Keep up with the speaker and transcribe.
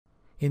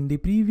In the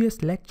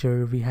previous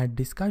lecture, we had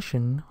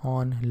discussion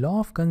on law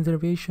of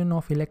conservation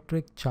of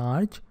electric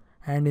charge,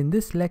 and in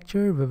this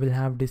lecture we will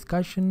have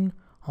discussion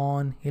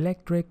on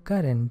electric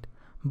current.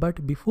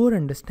 But before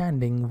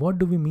understanding what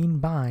do we mean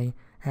by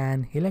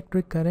an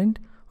electric current,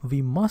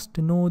 we must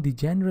know the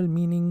general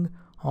meaning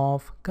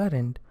of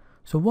current.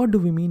 So what do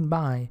we mean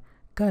by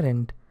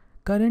current?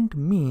 Current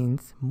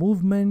means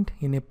movement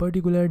in a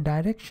particular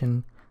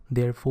direction.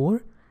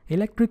 Therefore,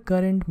 electric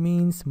current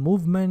means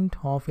movement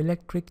of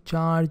electric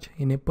charge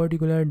in a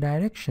particular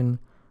direction.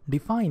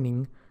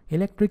 Defining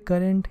electric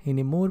current in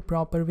a more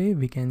proper way,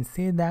 we can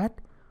say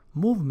that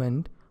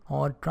movement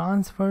or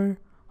transfer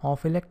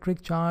of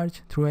electric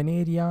charge through an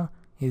area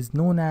is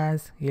known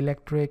as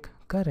electric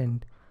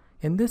current.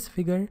 In this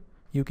figure,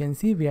 you can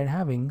see we are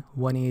having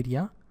one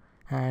area,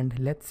 and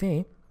let's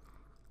say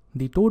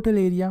the total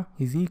area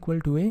is equal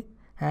to A,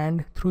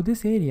 and through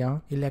this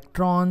area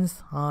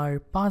electrons are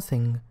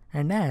passing.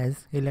 And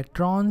as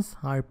electrons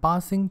are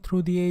passing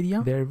through the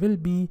area, there will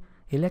be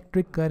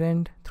electric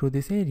current through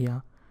this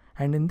area.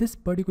 And in this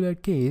particular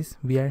case,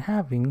 we are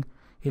having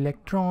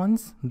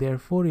electrons,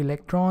 therefore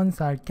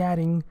electrons are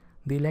carrying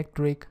the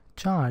electric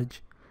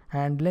charge.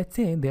 And let's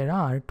say there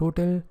are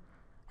total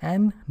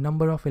n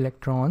number of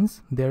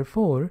electrons,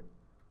 therefore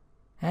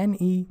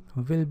Ne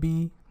will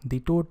be the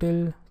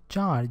total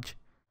charge.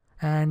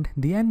 And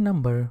the n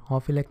number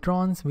of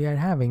electrons we are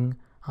having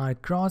are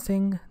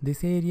crossing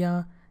this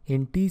area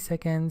in t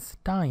seconds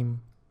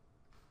time.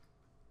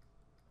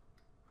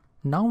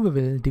 Now we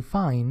will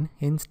define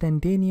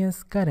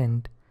instantaneous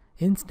current.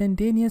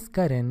 Instantaneous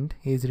current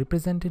is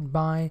represented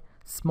by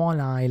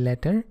small I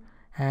letter,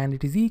 and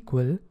it is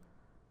equal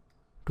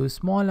to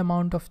small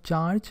amount of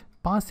charge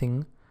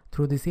passing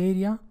through this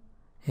area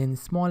in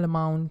small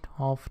amount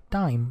of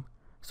time.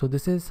 So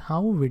this is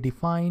how we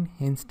define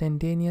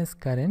instantaneous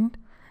current,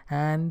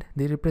 and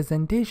the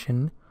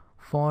representation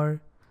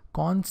for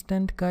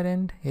constant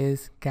current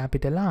is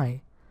capital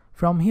I.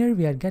 From here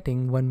we are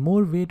getting one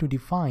more way to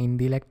define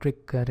the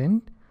electric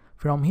current.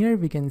 From here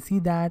we can see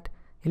that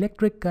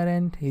electric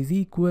current is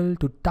equal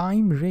to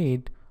time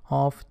rate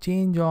of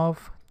change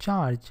of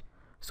charge.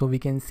 So we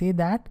can say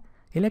that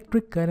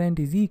electric current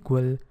is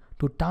equal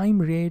to time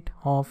rate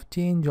of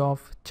change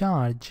of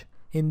charge.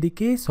 In the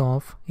case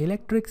of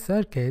electric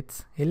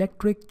circuits,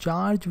 electric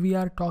charge we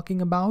are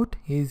talking about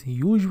is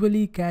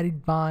usually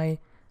carried by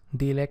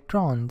the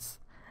electrons.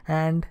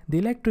 And the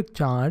electric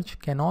charge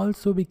can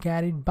also be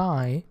carried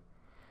by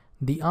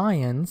the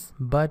ions,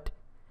 but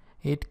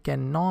it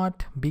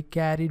cannot be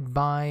carried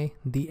by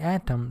the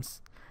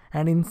atoms.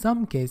 And in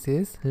some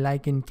cases,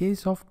 like in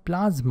case of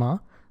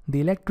plasma, the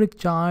electric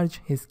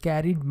charge is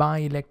carried by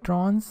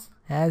electrons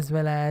as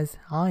well as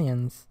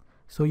ions.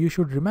 So you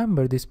should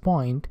remember this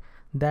point,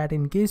 that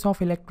in case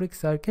of electric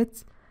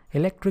circuits,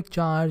 electric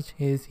charge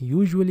is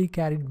usually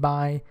carried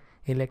by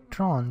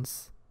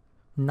electrons.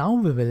 Now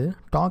we will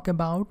talk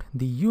about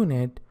the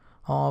unit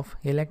of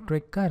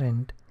electric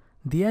current.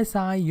 The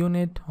SI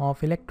unit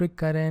of electric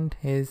current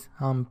is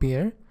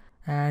Ampere,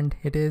 and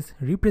it is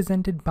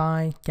represented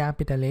by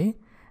capital A,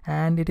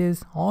 and it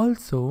is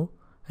also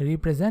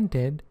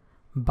represented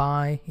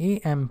by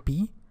AMP,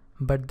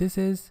 but this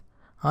is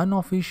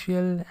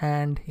unofficial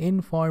and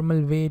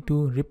informal way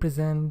to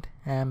represent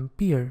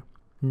ampere.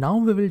 Now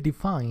we will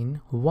define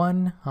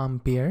 1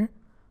 ampere.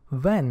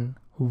 When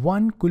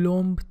 1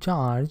 coulomb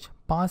charge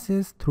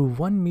passes through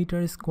 1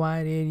 meter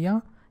square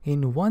area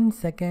in 1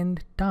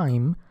 second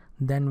time,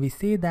 then we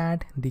say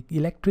that the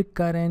electric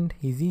current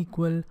is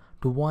equal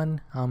to 1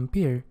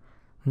 ampere.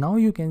 Now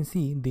you can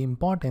see the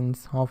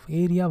importance of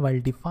area while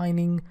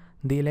defining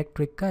the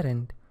electric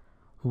current.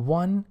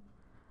 1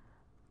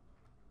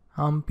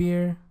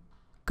 ampere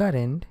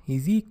current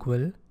is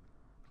equal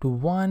to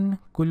 1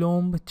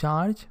 coulomb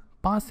charge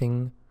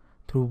passing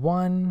through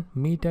 1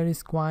 meter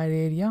square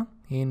area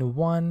in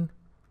 1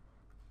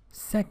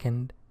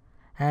 second.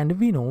 And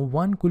we know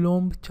 1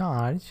 coulomb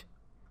charge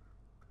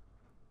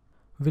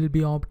will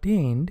be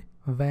obtained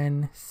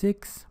when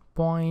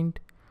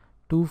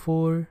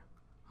 6.24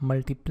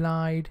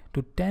 multiplied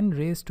to 10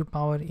 raised to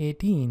power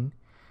 18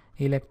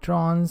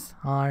 electrons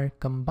are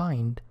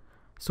combined.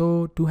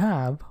 So to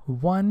have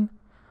 1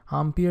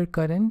 ampere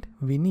current,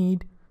 we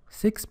need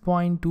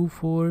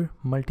 6.24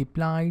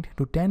 multiplied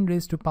to 10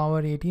 raised to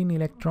power 18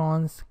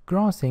 electrons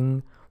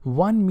crossing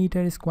 1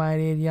 meter square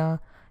area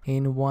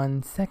in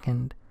 1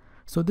 second.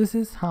 So this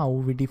is how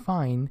we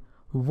define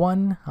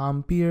 1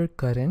 ampere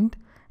current,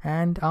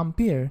 and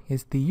ampere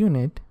is the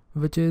unit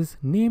which is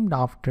named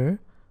after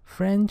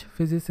French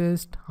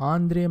physicist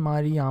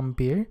André-Marie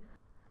Ampere.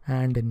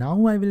 And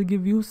now I will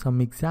give you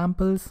some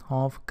examples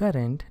of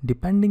current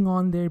depending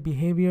on their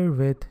behavior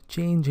with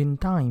change in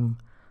time.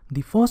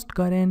 The first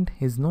current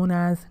is known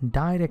as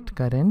direct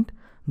current.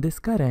 This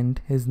current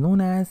is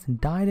known as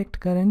direct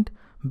current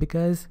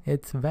because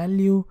its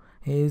value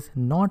is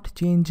not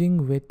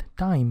changing with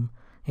time.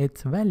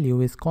 Its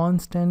value is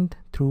constant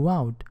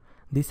throughout.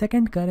 The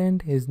second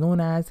current is known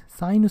as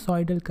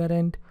sinusoidal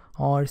current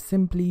or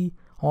simply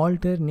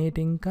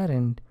alternating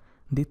current.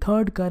 The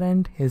third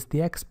current is the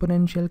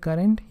exponential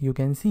current. You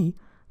can see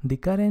the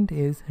current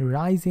is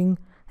rising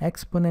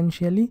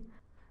exponentially.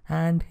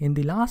 And in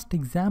the last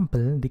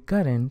example, the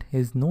current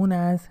is known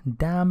as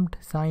damped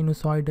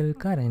sinusoidal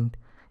current.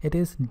 It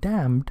is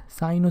damped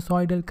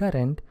sinusoidal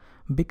current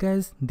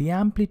because the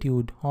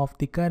amplitude of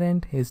the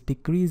current is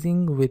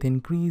decreasing with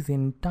increase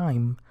in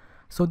time.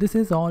 So this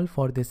is all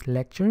for this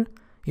lecture.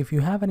 If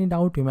you have any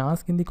doubt, you may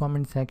ask in the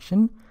comment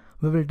section.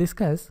 We will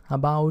discuss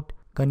about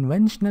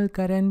conventional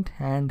current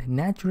and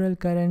natural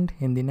current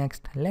in the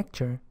next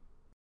lecture.